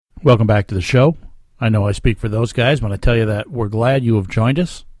Welcome back to the show. I know I speak for those guys when I tell you that we're glad you have joined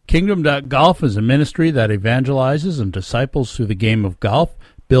us. Kingdom.Golf is a ministry that evangelizes and disciples through the game of golf.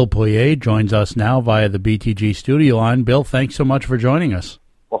 Bill Poirier joins us now via the BTG studio line. Bill, thanks so much for joining us.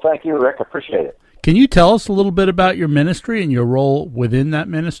 Well, thank you, Rick. I appreciate it. Can you tell us a little bit about your ministry and your role within that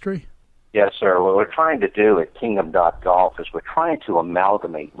ministry? Yes, sir. What we're trying to do at Kingdom.Golf is we're trying to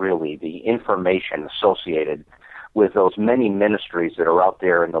amalgamate, really, the information associated with those many ministries that are out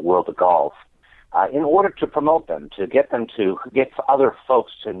there in the world of golf in order to promote them, to get other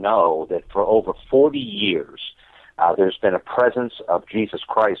folks to know that for over 40 years there's been a presence of Jesus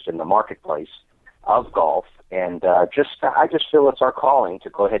Christ in the marketplace of golf, and I just feel it's our calling to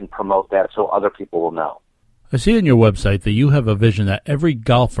go ahead and promote that so other people will know. I see on your website that you have a vision that every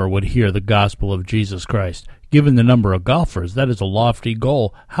golfer would hear the gospel of Jesus Christ. Given the number of golfers, that is a lofty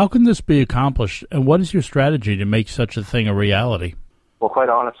goal. How can this be accomplished, and what is your strategy to make such a thing a reality? Well, quite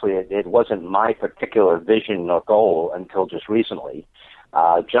honestly, it wasn't my particular vision or goal until just recently.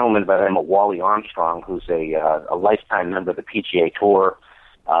 A gentleman by the name of Wally Armstrong, who's a lifetime member of the PGA Tour,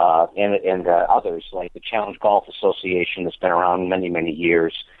 and others like the Challenge Golf Association that's been around many, many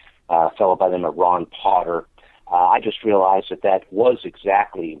years, a fellow by the name of Ron Potter. I just realized that was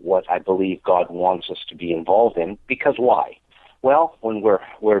exactly what I believe God wants us to be involved in. Because why? Well, when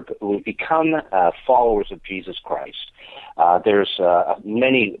we become followers of Jesus Christ, there's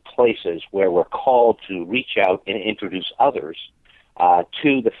many places where we're called to reach out and introduce others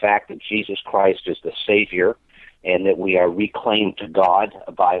to the fact that Jesus Christ is the Savior and that we are reclaimed to God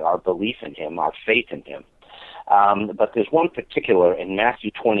by our belief in Him, our faith in Him. But there's one particular in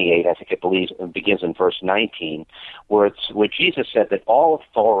Matthew 28, I think it begins in verse 19, where Jesus said that all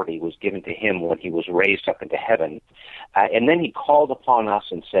authority was given to Him when He was raised up into heaven. And then He called upon us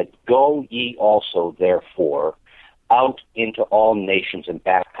and said, "Go ye also, therefore, out into all nations and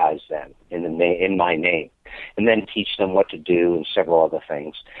baptize them in my name, and then teach them what to do," and several other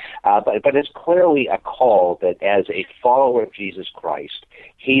things. But it's clearly a call that as a follower of Jesus Christ,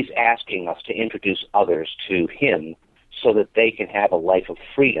 He's asking us to introduce others to Him so that they can have a life of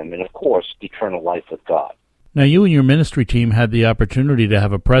freedom and, of course, eternal life with God. Now, you and your ministry team had the opportunity to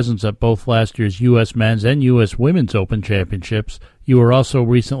have a presence at both last year's U.S. Men's and U.S. Women's Open Championships. You were also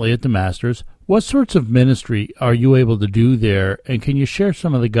recently at the Masters. What sorts of ministry are you able to do there, and can you share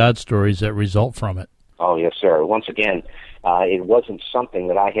some of the God stories that result from it? Oh, yes, sir. Once again, it wasn't something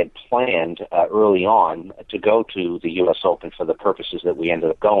that I had planned early on to go to the U.S. Open for the purposes that we ended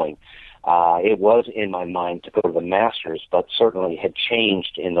up going. It was in my mind to go to the Masters, but certainly had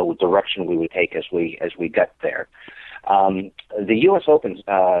changed in the direction we would take as we got there. The U.S. Open's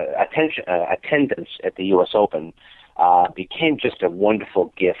attendance at the U.S. Open became just a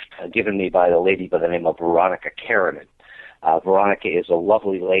wonderful gift given me by a lady by the name of Veronica Karaman. Veronica is a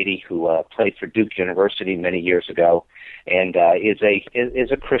lovely lady who played for Duke University many years ago, and is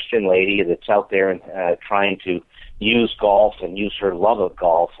a Christian lady that's out there and trying to use golf and use her love of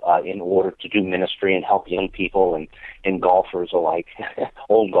golf in order to do ministry and help young people and golfers alike,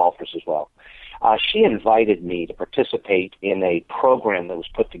 old golfers as well. She invited me to participate in a program that was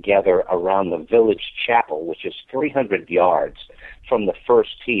put together around the Village Chapel, which is 300 yards from the first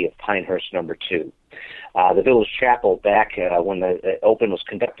tee of Pinehurst number 2. The Village Chapel, back when the Open was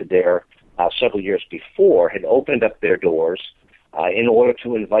conducted there several years before, had opened up their doors in order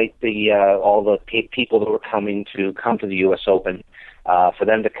to invite all the people that were coming to come to the U.S. Open, for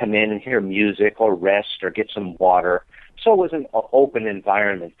them to come in and hear music or rest or get some water. So it was an open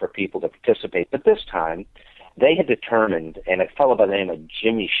environment for people to participate. But this time, they had determined, and a fellow by the name of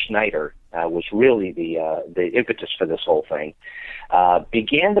Jimmy Schneider was really the impetus for this whole thing,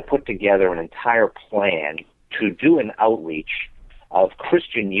 began to put together an entire plan to do an outreach of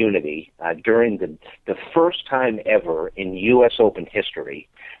Christian unity during the first time ever in U.S. Open history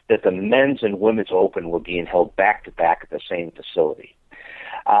that the men's and women's Open were being held back-to-back at the same facility.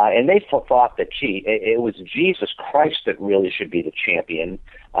 And they thought that, it was Jesus Christ that really should be the champion,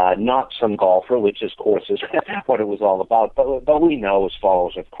 not some golfer, which, of course, is what it was all about. But we know as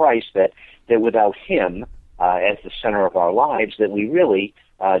followers of Christ that without Him as the center of our lives, that we really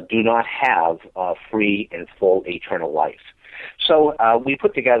do not have free and full eternal life. So we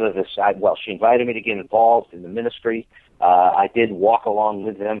put together this, she invited me to get involved in the ministry. I did walk along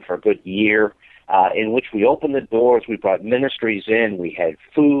with them for a good year, in which we opened the doors, we brought ministries in, we had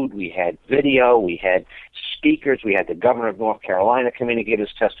food, we had video, we had speakers, we had the governor of North Carolina come in and give his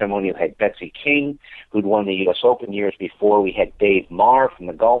testimony, we had Betsy King, who'd won the U.S. Open years before, we had Dave Marr from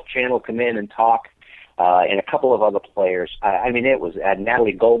the Golf Channel come in and talk, and a couple of other players. It was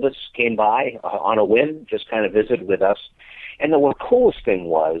Natalie Golbis came by on a whim, just kind of visited with us. And the coolest thing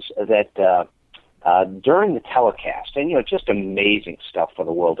was that during the telecast, and just amazing stuff for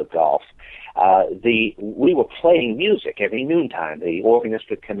the world of golf. We were playing music every noontime. The organist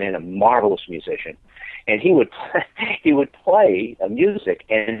would come in, a marvelous musician, and he would play music,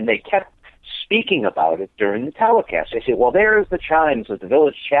 and they kept speaking about it during the telecast. They said, "Well, there's the chimes of the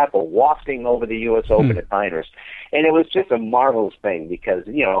village chapel wafting over the U.S. Open at Pinehurst," and it was just a marvelous thing because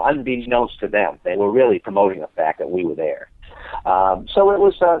unbeknownst to them, they were really promoting the fact that we were there. So it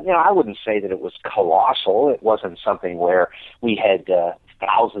was, I wouldn't say that it was colossal. It wasn't something where we had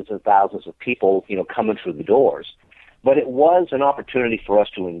thousands and thousands of people, coming through the doors. But it was an opportunity for us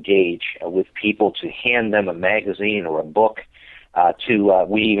to engage with people, to hand them a magazine or a book.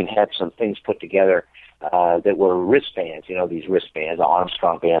 We even had some things put together that were wristbands, these wristbands,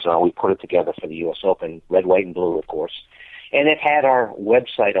 Armstrong bands, and we put it together for the U.S. Open, red, white, and blue, of course. And it had our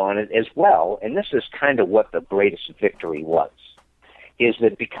website on it as well, and this is kind of what the greatest victory was, is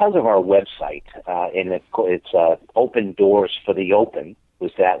that because of our website, and it's Open Doors for the Open,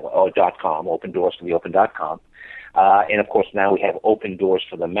 was that, .com, opendoorsfortheopen.com, and of course now we have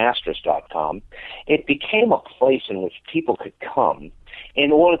opendoorsforthemasters.com, it became a place in which people could come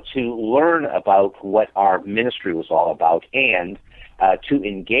in order to learn about what our ministry was all about and to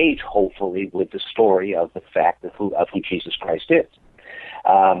engage, hopefully, with the story of the fact of who Jesus Christ is.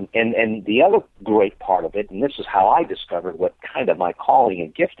 And the other great part of it, and this is how I discovered what kind of my calling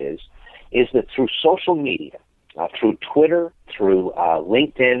and gift is that through social media, through Twitter, through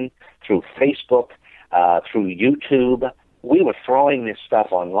LinkedIn, through Facebook, through YouTube, we were throwing this stuff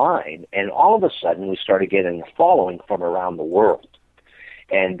online, and all of a sudden we started getting a following from around the world.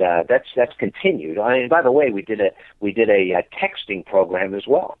 And that's continued. And by the way, we did a texting program as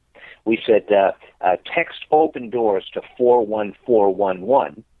well. We said text Open Doors to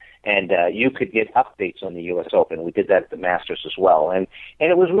 41411, and you could get updates on the U.S. Open. We did that at the Masters as well, and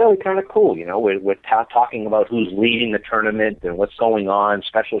it was really kind of cool. We're talking about who's leading the tournament and what's going on,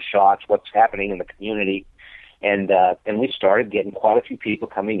 special shots, what's happening in the community. And we started getting quite a few people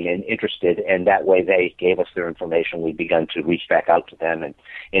coming in interested, and that way they gave us their information. We began to reach back out to them and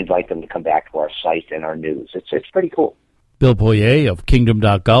invite them to come back to our site and our news. It's pretty cool. Bill Poirier of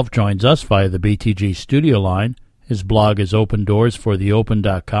Kingdom.golf joins us via the BTG studio line. His blog is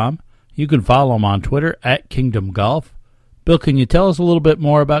opendoorsfortheopen.com. You can follow him on Twitter at Kingdom Golf. Bill, can you tell us a little bit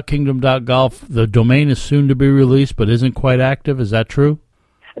more about Kingdom.golf? The domain is soon to be released but isn't quite active. Is that true?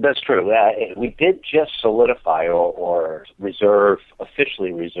 That's true. We did just solidify or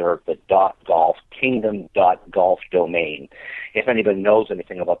officially reserve the .golf, Kingdom.golf domain. If anybody knows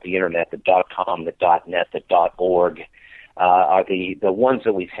anything about the Internet, the .com, the .net, the .org are the ones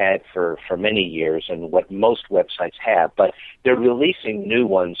that we've had for many years and what most websites have, but they're releasing new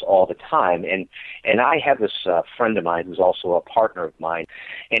ones all the time. And I have this friend of mine who's also a partner of mine,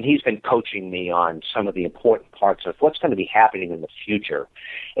 and he's been coaching me on some of the important parts of what's going to be happening in the future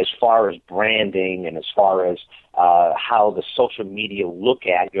as far as branding and as far as how the social media look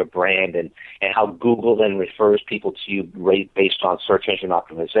at your brand and how Google then refers people to you based on search engine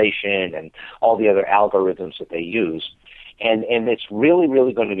optimization and all the other algorithms that they use. And it's really,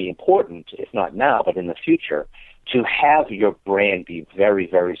 really going to be important, if not now, but in the future, to have your brand be very,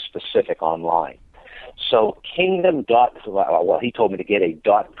 very specific online. So Kingdom. He told me to get a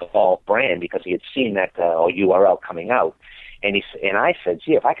 .golf brand because he had seen that URL coming out. And I said,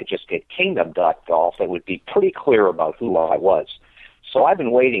 gee, if I could just get Kingdom.golf, that would be pretty clear about who I was. So I've been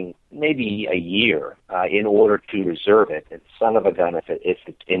waiting maybe a year in order to reserve it. And son of a gun, if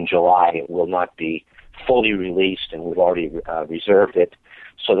it's in July, it will not be fully released, and we've already reserved it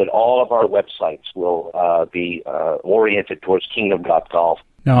so that all of our websites will be oriented towards Kingdom.golf.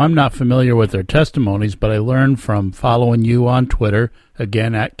 Now, I'm not familiar with their testimonies, but I learned from following you on Twitter,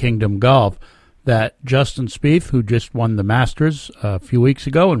 again at Kingdom Golf, that Justin Spieth, who just won the Masters a few weeks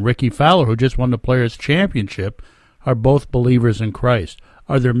ago, and Ricky Fowler, who just won the Players' Championship, are both believers in Christ.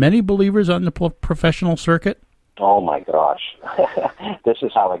 Are there many believers on the professional circuit? Oh, my gosh. This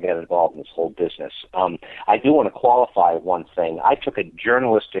is how I get involved in this whole business. I do want to qualify one thing. I took a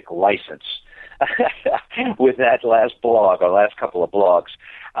journalistic license with that last blog, or last couple of blogs.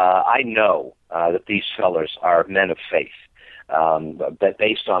 I know that these fellows are men of faith. But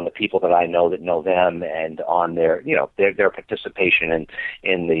based on the people that I know that know them and on their participation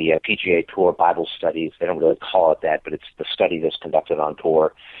in the PGA Tour Bible studies. They don't really call it that, but it's the study that's conducted on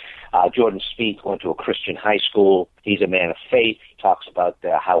tour. Jordan Spieth went to a Christian high school. He's a man of faith. He talks about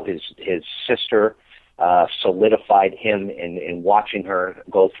how his sister solidified him in watching her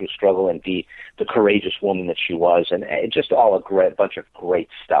go through struggle and be the courageous woman that she was, and just all a bunch of great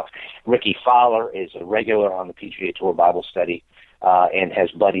stuff. Ricky Fowler is a regular on the PGA Tour Bible study and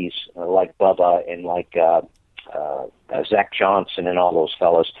has buddies like Bubba and like Zach Johnson and all those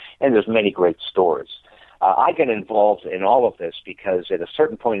fellows, and there's many great stories. I got involved in all of this because at a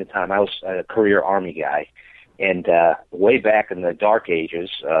certain point in time, I was a career Army guy, and way back in the dark ages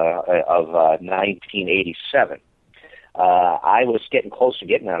of 1987, I was getting close to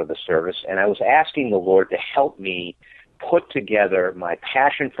getting out of the service, and I was asking the Lord to help me put together my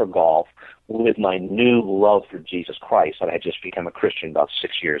passion for golf with my new love for Jesus Christ that I had just become a Christian about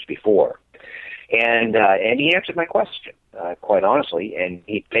 6 years before. And he answered my question, quite honestly, and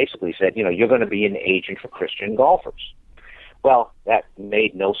he basically said, you're going to be an agent for Christian golfers. Well, that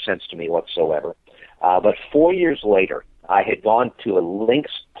made no sense to me whatsoever. But 4 years later, I had gone to a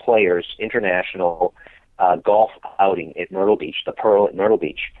Links Players International golf outing at Myrtle Beach, the Pearl at Myrtle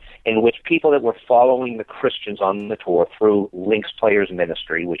Beach, in which people that were following the Christians on the tour through Links Players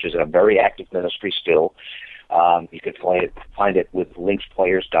Ministry, which is a very active ministry still. You can find it with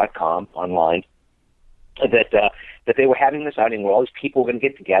linksplayers.com online. That they were having this outing where all these people were going to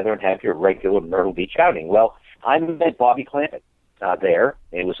get together and have your regular Myrtle Beach outing. Well, I met Bobby Clampett there.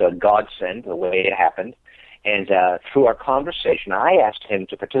 It was a godsend the way it happened. And through our conversation, I asked him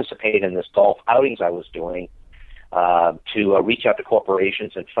to participate in this golf outings I was doing to reach out to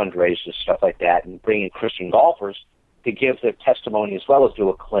corporations and fundraisers, stuff like that, and bring in Christian golfers to give their testimony as well as do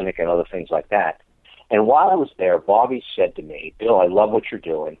a clinic and other things like that. And while I was there, Bobby said to me, Bill, I love what you're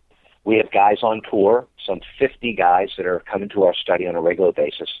doing. We have guys on tour, some 50 guys that are coming to our study on a regular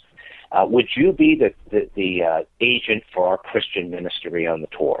basis. Would you be the agent for our Christian ministry on the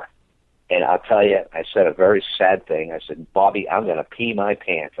tour? And I'll tell you, I said a very sad thing. I said, Bobby, I'm going to pee my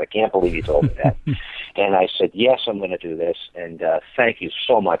pants. I can't believe you told me that. And I said, yes, I'm going to do this, and thank you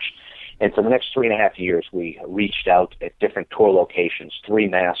so much. And for the next 3.5 years, we reached out at different tour locations, 3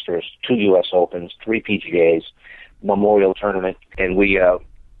 Masters, 2 U.S. Opens, 3 PGAs, Memorial Tournament, and we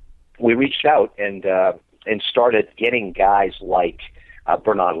reached out and started getting guys like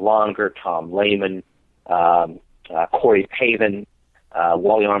Bernard Longer, Tom Lehman, Corey Pavin,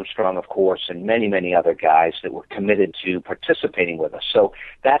 Wally Armstrong, of course, and many, many other guys that were committed to participating with us. So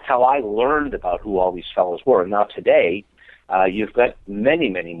that's how I learned about who all these fellows were. And now today, you've got many,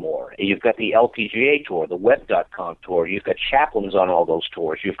 many more. You've got the LPGA Tour, the Web.com Tour. You've got chaplains on all those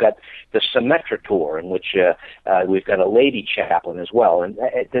tours. You've got the Symetra Tour, in which we've got a lady chaplain as well. And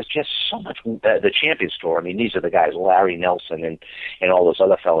there's just so much. The Champions Tour, I mean, these are the guys, Larry Nelson and all those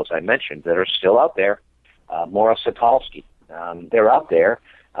other fellows I mentioned that are still out there. Maura Satolsky, they're out there.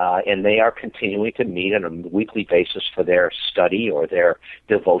 And they are continuing to meet on a weekly basis for their study or their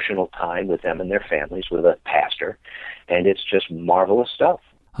devotional time with them and their families with a pastor. And it's just marvelous stuff.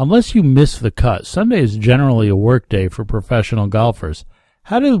 Unless you miss the cut, Sunday is generally a work day for professional golfers.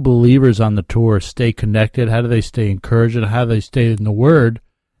 How do believers on the tour stay connected? How do they stay encouraged? And how do they stay in the Word?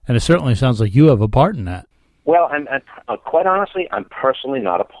 And it certainly sounds like you have a part in that. Well, I'm quite honestly, I'm personally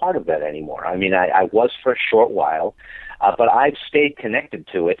not a part of that anymore. I mean, I was for a short while. But I've stayed connected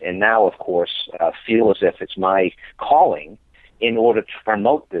to it, and now, of course, feel as if it's my calling in order to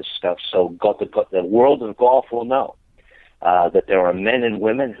promote this stuff so the world of golf will know that there are men and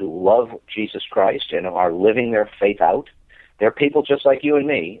women who love Jesus Christ and are living their faith out. They're people just like you and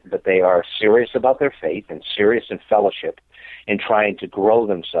me, but they are serious about their faith and serious in fellowship in trying to grow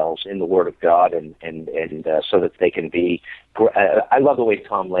themselves in the Word of God and so that they can be. I love the way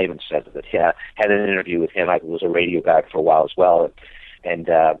Tom Lehman said that. Had an interview with him. I was a radio guy for a while as well, and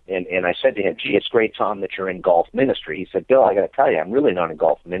I said to him, "Gee, it's great, Tom, that you're in golf ministry." He said, "Bill, I got to tell you, I'm really not in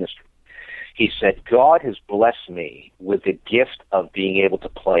golf ministry." He said, "God has blessed me with the gift of being able to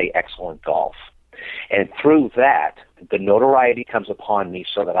play excellent golf, and through that, the notoriety comes upon me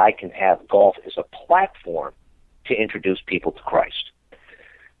so that I can have golf as a platform to introduce people to Christ."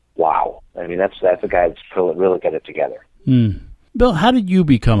 Wow. I mean, that's a guy that's really got it together. Bill, how did you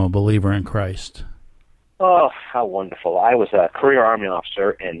become a believer in Christ? Oh, how wonderful. I was a career Army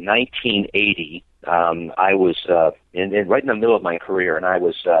officer in 1980. I was right in the middle of my career, and I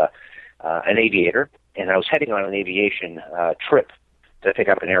was an aviator, and I was heading on an aviation trip to pick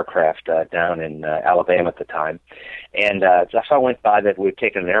up an aircraft down in Alabama at the time. And just I went by that we'd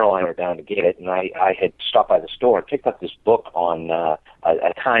taken an airliner down to get it, and I had stopped by the store and picked up this book on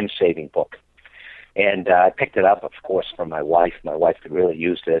a time-saving book. And I picked it up, of course, from my wife. My wife could really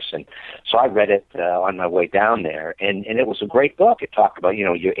use this. And so I read it on my way down there, and it was a great book. It talked about,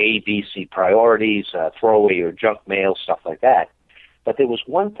 your A, B, C priorities, throw away your junk mail, stuff like that. But there was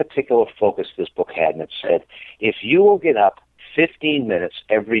one particular focus this book had, and it said, if you will get up 15 minutes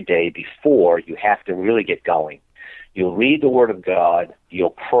every day before you have to really get going, you'll read the Word of God,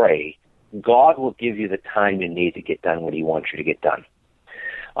 you'll pray, God will give you the time you need to get done what He wants you to get done.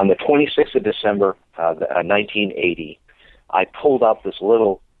 On the 26th of December, 1980, I pulled up this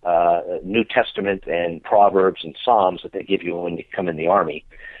little New Testament and Proverbs and Psalms that they give you when you come in the Army,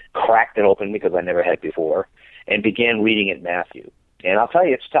 cracked it open because I never had before, and began reading it Matthew. And I'll tell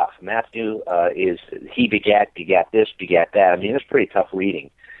you, it's tough. Matthew is he begat this, begat that. I mean, it's pretty tough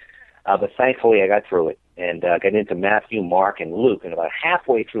reading. But thankfully, I got through it and got into Matthew, Mark, and Luke. And about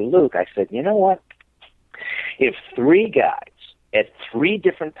halfway through Luke, I said, you know what? If three guys at three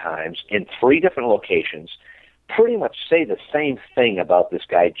different times in three different locations pretty much say the same thing about this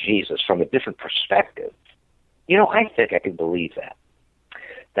guy Jesus from a different perspective, I think I could believe that.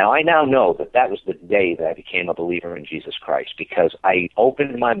 Now, I now know that was the day that I became a believer in Jesus Christ, because I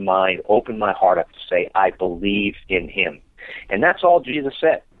opened my mind, opened my heart up to say, I believe in Him. And that's all Jesus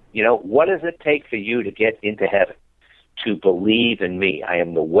said. What does it take for you to get into heaven? To believe in me. I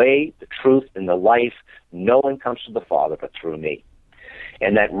am the way, the truth, and the life. No one comes to the Father but through me.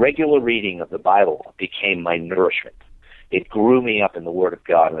 And that regular reading of the Bible became my nourishment. It grew me up in the Word of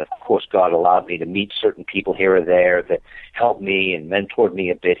God, and of course God allowed me to meet certain people here or there that helped me and mentored me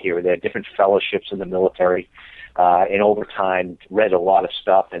a bit here or there, different fellowships in the military, and over time read a lot of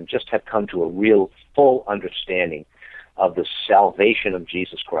stuff and just have come to a real full understanding of the salvation of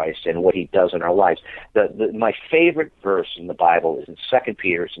Jesus Christ and what He does in our lives. My favorite verse in the Bible is in 2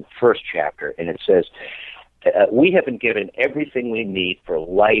 Peter, it's in the first chapter, and it says, we have been given everything we need for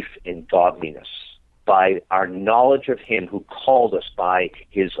life and godliness by our knowledge of Him who called us by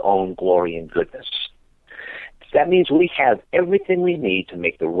His own glory and goodness. That means we have everything we need to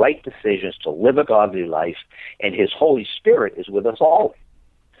make the right decisions, to live a godly life, and His Holy Spirit is with us always.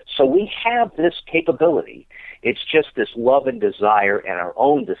 So we have this capability. It's just this love and desire and our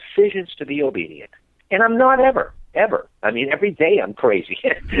own decisions to be obedient. And I'm not ever. I mean, every day I'm crazy.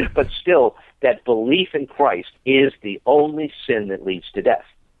 But still, that belief in Christ is the only sin that leads to death.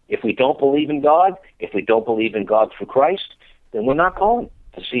 If we don't believe in God, if we don't believe in God through Christ, then we're not going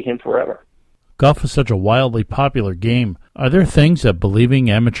to see Him forever. Golf is such a wildly popular game. Are there things that believing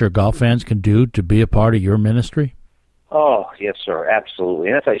amateur golf fans can do to be a part of your ministry? Oh, yes, sir, absolutely.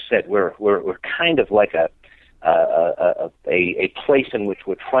 And as I said, we're kind of like a place in which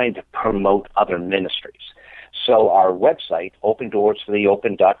we're trying to promote other ministries. So our website,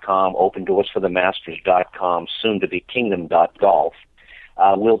 opendoorsfortheopen.com, opendoorsforthemasters.com, soon to be kingdom.golf,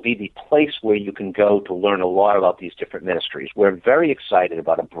 will be the place where you can go to learn a lot about these different ministries. We're very excited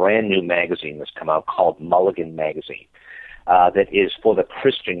about a brand new magazine that's come out called Mulligan Magazine. That is for the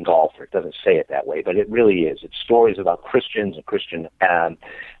Christian golfer. It doesn't say it that way, but it really is. It's stories about Christians and Christian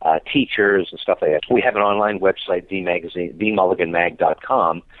teachers and stuff like that. We have an online website,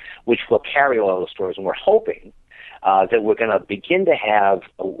 themulliganmag.com, which will carry all those stories, and we're hoping that we're going to begin to have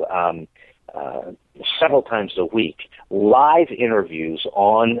several times a week live interviews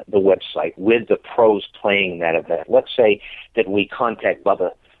on the website with the pros playing that event. Let's say that we contact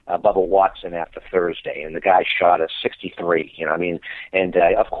Bubba Watson after Thursday, and the guy shot a 63, and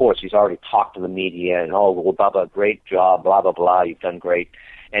of course he's already talked to the media, and well, Bubba, great job, blah, blah, blah, you've done great.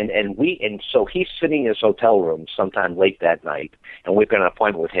 And so he's sitting in his hotel room sometime late that night, and we've got an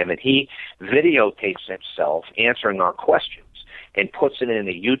appointment with him, and he videotapes himself answering our questions and puts it in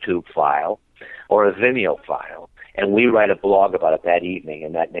a YouTube file or a Vimeo file. And we write a blog about it that evening,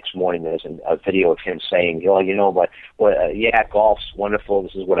 and that next morning there's a video of him saying, golf's wonderful,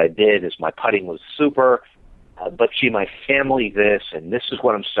 this is what I did, my putting was super, but my family this, and this is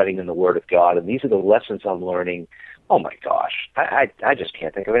what I'm studying in the Word of God, and these are the lessons I'm learning. Oh my gosh, I just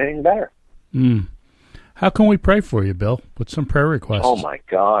can't think of anything better. How can we pray for you, Bill? What's some prayer requests? Oh my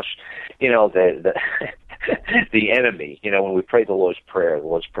gosh, the enemy, when we pray the Lord's Prayer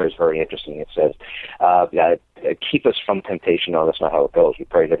is very interesting. It says, keep us from temptation. No, that's not how it goes. We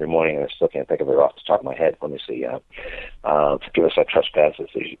pray it every morning, and I still can't think of it off the top of my head. Let me see. Forgive us our trespasses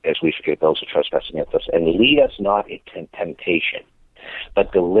as we forgive those who trespass against us. And lead us not into temptation,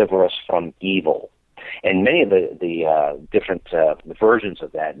 but deliver us from evil. And many of the different versions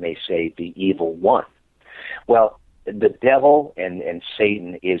of that may say the evil one. Well, the devil and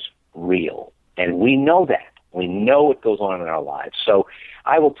Satan is real. And we know that. We know what goes on in our lives. So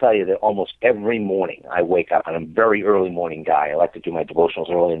I will tell you that almost every morning I wake up, and I'm a very early morning guy. I like to do my devotionals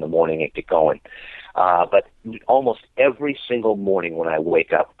early in the morning and get going. But almost every single morning when I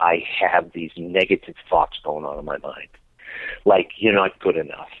wake up, I have these negative thoughts going on in my mind. like you're not good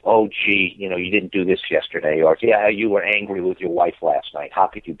enough. Oh, gee, you didn't do this yesterday. Or, yeah, you were angry with your wife last night. How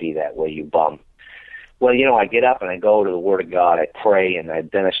could you be that way, you bum? Well, I get up and I go to the Word of God, I pray, and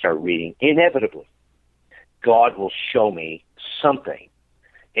then I start reading. Inevitably, God will show me something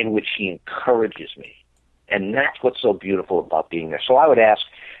in which He encourages me. And that's what's so beautiful about being there. So I would ask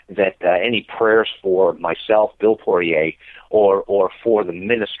that any prayers for myself, Bill Poirier, or for the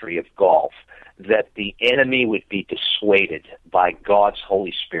ministry of golf, that the enemy would be dissuaded by God's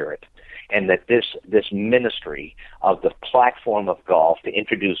Holy Spirit, and that this ministry of the platform of golf to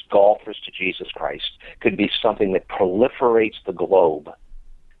introduce golfers to Jesus Christ could be something that proliferates the globe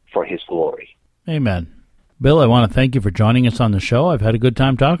for His glory. Amen. Bill, I want to thank you for joining us on the show. I've had a good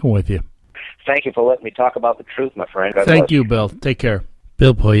time talking with you. Thank you for letting me talk about the truth, my friend. Thank you, Bill. Take care.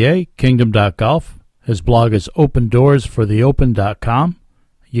 Bill Poirier, Kingdom.golf. His blog is opendoorsfortheopen.com.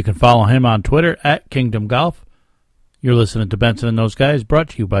 You can follow him on Twitter at Kingdom Golf. You're listening to Benson and Those Guys, brought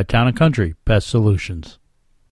to you by Town & Country Pest Solutions.